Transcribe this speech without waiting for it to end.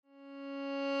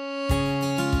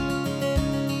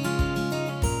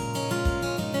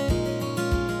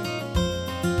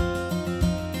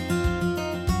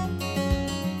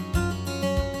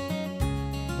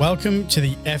Welcome to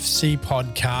the FC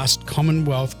Podcast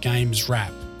Commonwealth Games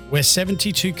Wrap, where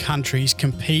 72 countries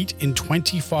compete in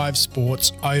 25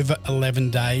 sports over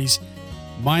 11 days.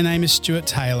 My name is Stuart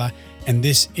Taylor, and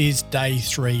this is day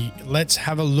 3. Let's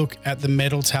have a look at the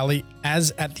medal tally as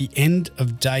at the end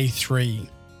of day 3.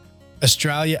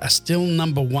 Australia are still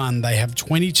number 1. They have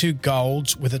 22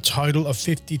 golds with a total of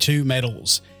 52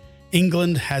 medals.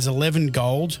 England has 11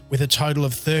 gold with a total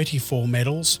of 34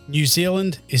 medals. New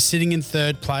Zealand is sitting in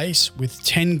third place with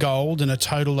 10 gold and a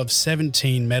total of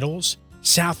 17 medals.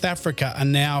 South Africa are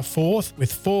now fourth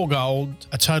with 4 gold,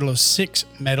 a total of 6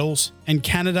 medals. And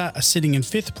Canada are sitting in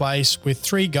fifth place with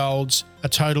 3 golds, a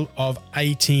total of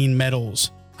 18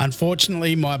 medals.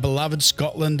 Unfortunately, my beloved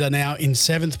Scotland are now in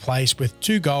 7th place with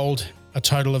 2 gold, a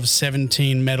total of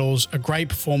 17 medals. A great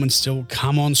performance still.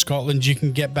 Come on, Scotland, you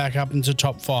can get back up into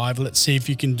top 5. Let's see if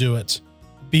you can do it.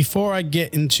 Before I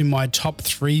get into my top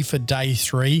 3 for day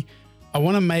 3, I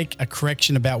want to make a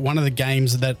correction about one of the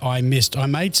games that I missed. I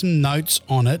made some notes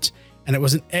on it and it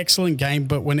was an excellent game,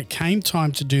 but when it came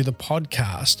time to do the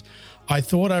podcast, I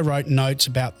thought I wrote notes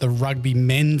about the rugby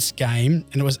men's game,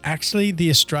 and it was actually the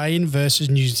Australian versus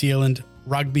New Zealand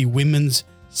rugby women's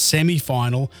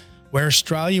semi-final, where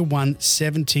Australia won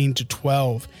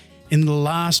 17-12. In the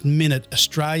last minute,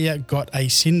 Australia got a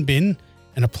sin bin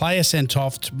and a player sent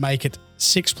off to make it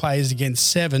 6 players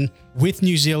against 7, with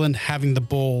New Zealand having the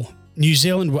ball. New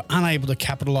Zealand were unable to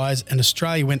capitalise and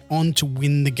Australia went on to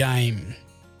win the game.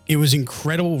 It was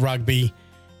incredible rugby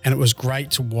and it was great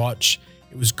to watch.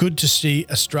 It was good to see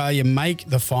Australia make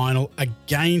the final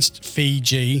against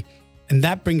Fiji, and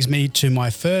that brings me to my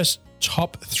first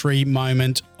top 3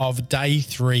 moment of day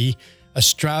 3,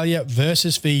 Australia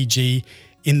versus Fiji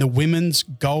in the women's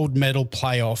gold medal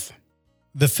playoff.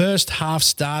 The first half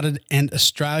started and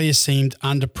Australia seemed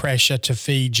under pressure to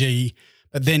Fiji,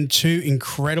 but then 2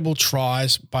 incredible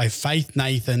tries by Faith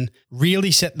Nathan really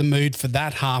set the mood for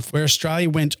that half, where Australia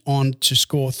went on to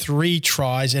score 3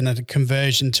 tries and a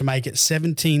conversion to make it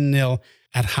 17-0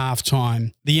 at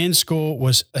halftime. The end score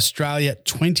was Australia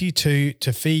 22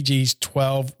 to Fiji's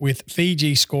 12, with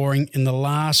Fiji scoring in the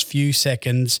last few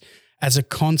seconds as a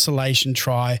consolation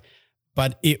try,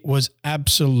 but it was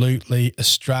absolutely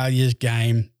Australia's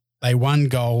game. They won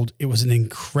gold. It was an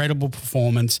incredible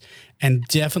performance and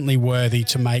definitely worthy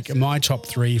to make my top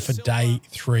 3 for day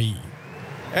 3.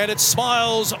 And it's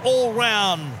smiles all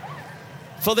round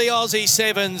for the Aussie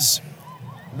Sevens.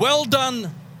 Well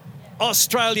done,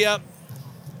 Australia.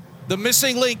 The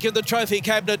missing link in the trophy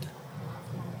cabinet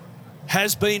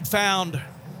has been found.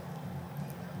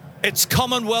 It's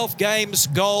Commonwealth Games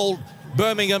gold,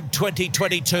 Birmingham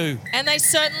 2022. And they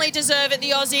certainly deserve it,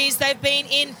 the Aussies. They've been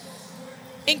in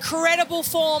incredible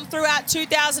form throughout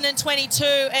 2022,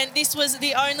 and this was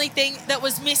the only thing that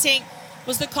was missing,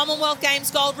 was the Commonwealth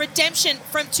Games gold, redemption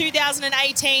from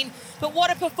 2018. But what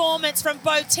a performance from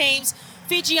both teams.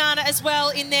 Fijiana as well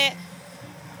in their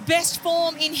best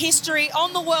form in history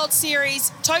on the World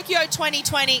Series, Tokyo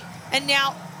 2020, and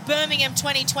now Birmingham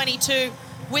 2022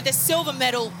 with a silver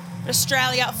medal.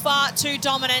 Australia far too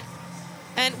dominant,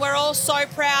 and we're all so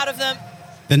proud of them.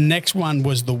 The next one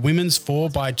was the women's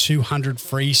 4x200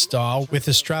 freestyle with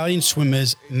Australian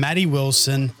swimmers Maddie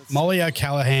Wilson, Molly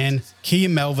O'Callaghan, Kia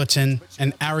Melverton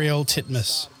and Ariel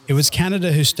Titmus. It was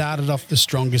Canada who started off the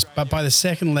strongest, but by the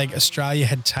second leg, Australia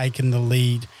had taken the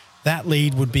lead. That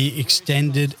lead would be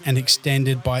extended and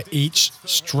extended by each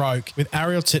stroke, with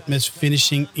Ariel Titmus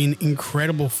finishing in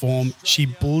incredible form. She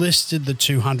blistered the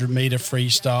 200-metre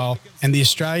freestyle, and the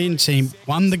Australian team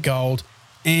won the gold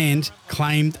and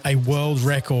claimed a world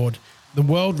record. The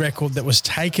world record that was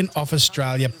taken off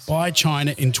Australia by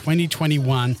China in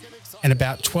 2021, and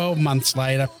about 12 months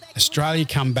later, Australia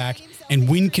come back and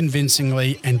win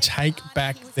convincingly and take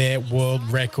back their world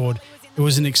record. It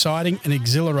was an exciting and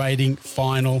exhilarating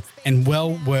final and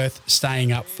well worth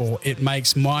staying up for. It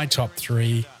makes my top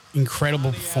 3.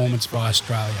 Incredible performance by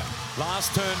Australia.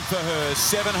 Last turn for her,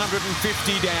 750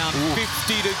 down,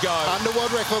 50 to go. Under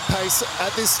world record pace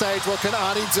at this stage. What can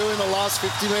Arnie do in the last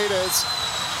 50 metres?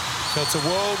 So it's a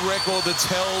world record that's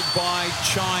held by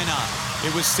China.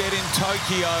 It was set in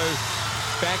Tokyo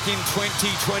back in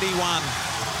 2021,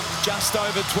 just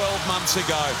over 12 months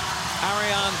ago.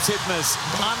 Ariel Titmus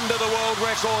under the world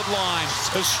record line.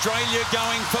 Australia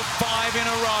going for 5 in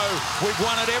a row. We've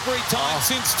won it every time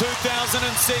since 2006.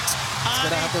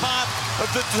 Arnie part of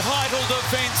the title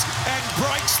defence and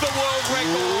breaks the world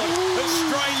record.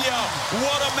 Australia,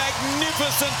 what a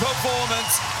magnificent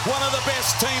performance. One of the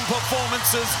best team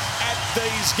performances at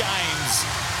these games.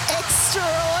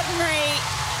 Extraordinary.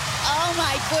 Oh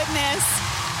my goodness.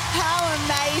 How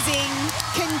amazing.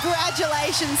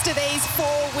 Congratulations to these 4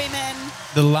 women.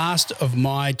 The last of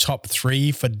my top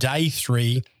 3 for day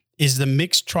 3 is the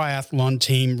mixed triathlon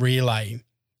team relay.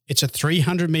 It's a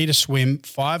 300-metre swim,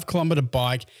 5-kilometre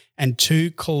bike and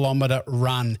 2-kilometre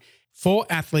run. 4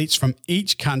 athletes from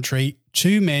each country,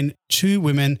 2 men, 2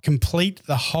 women, complete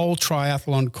the whole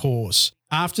triathlon course.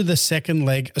 After the second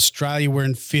leg, Australia were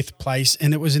in 5th place,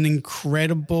 and it was an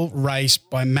incredible race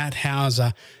by Matt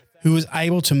Hauser, who was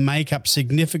able to make up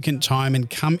significant time and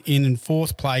come in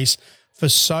 4th place for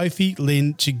Sophie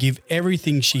Lynn to give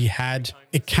everything she had.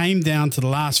 It came down to the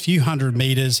last few hundred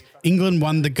metres. England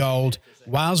won the gold.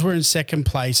 Wales were in 2nd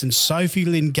place, and Sophie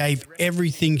Lynn gave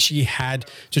everything she had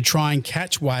to try and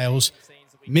catch Wales,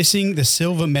 missing the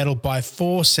silver medal by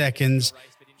 4 seconds.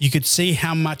 You could see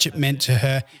how much it meant to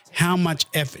her, how much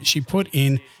effort she put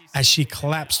in as she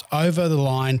collapsed over the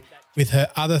line with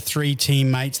her other 3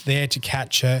 teammates there to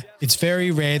catch her. It's very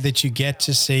rare that you get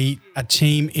to see a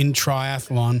team in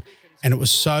triathlon, and it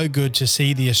was so good to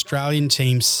see the Australian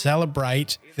team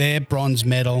celebrate their bronze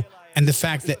medal and the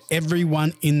fact that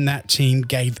everyone in that team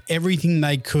gave everything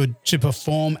they could to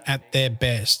perform at their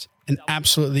best. An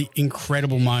absolutely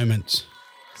incredible moment.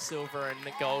 Silver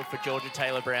and gold for Georgia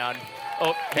Taylor-Brown.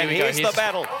 Oh, and here's the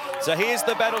battle. So here's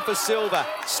the battle for silver.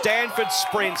 Stanford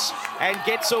sprints and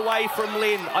gets away from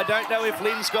Lynn. I don't know if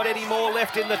Lynn's got any more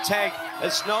left in the tank.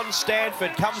 As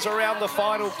Stanford comes around the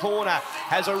final corner,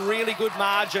 has a really good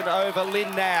margin over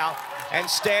Lynn now. And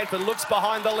Stanford looks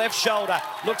behind the left shoulder,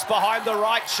 looks behind the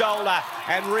right shoulder,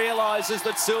 and realises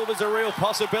that silver's a real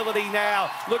possibility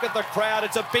now. Look at the crowd.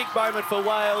 It's a big moment for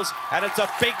Wales, and it's a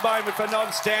big moment for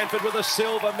Stanford with a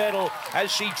silver medal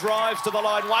as she drives to the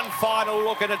line. One final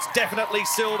look, and it's definitely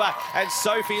silver. And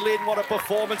Sophie Lynn, what a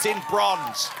performance in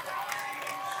bronze.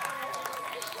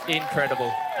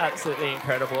 Incredible, absolutely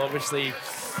incredible. Obviously,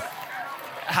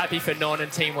 happy for Non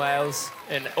and Team Wales,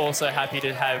 and also happy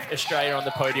to have Australia on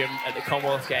the podium at the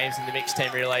Commonwealth Games in the mixed team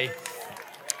relay.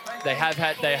 They have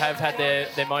had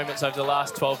their moments over the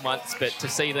last 12 months, but to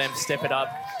see them step it up,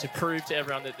 to prove to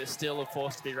everyone that they're still a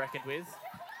force to be reckoned with,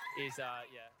 is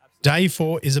Day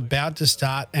 4 is about to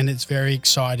start, and it's very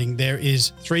exciting. There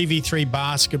is 3v3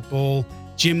 basketball,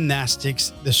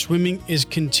 gymnastics, the swimming is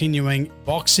continuing,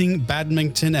 boxing,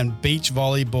 badminton and beach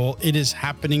volleyball. It is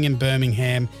happening in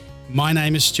Birmingham. My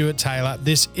name is Stuart Taylor.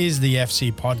 This is the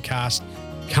FC Podcast.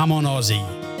 Come on,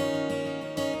 Aussie.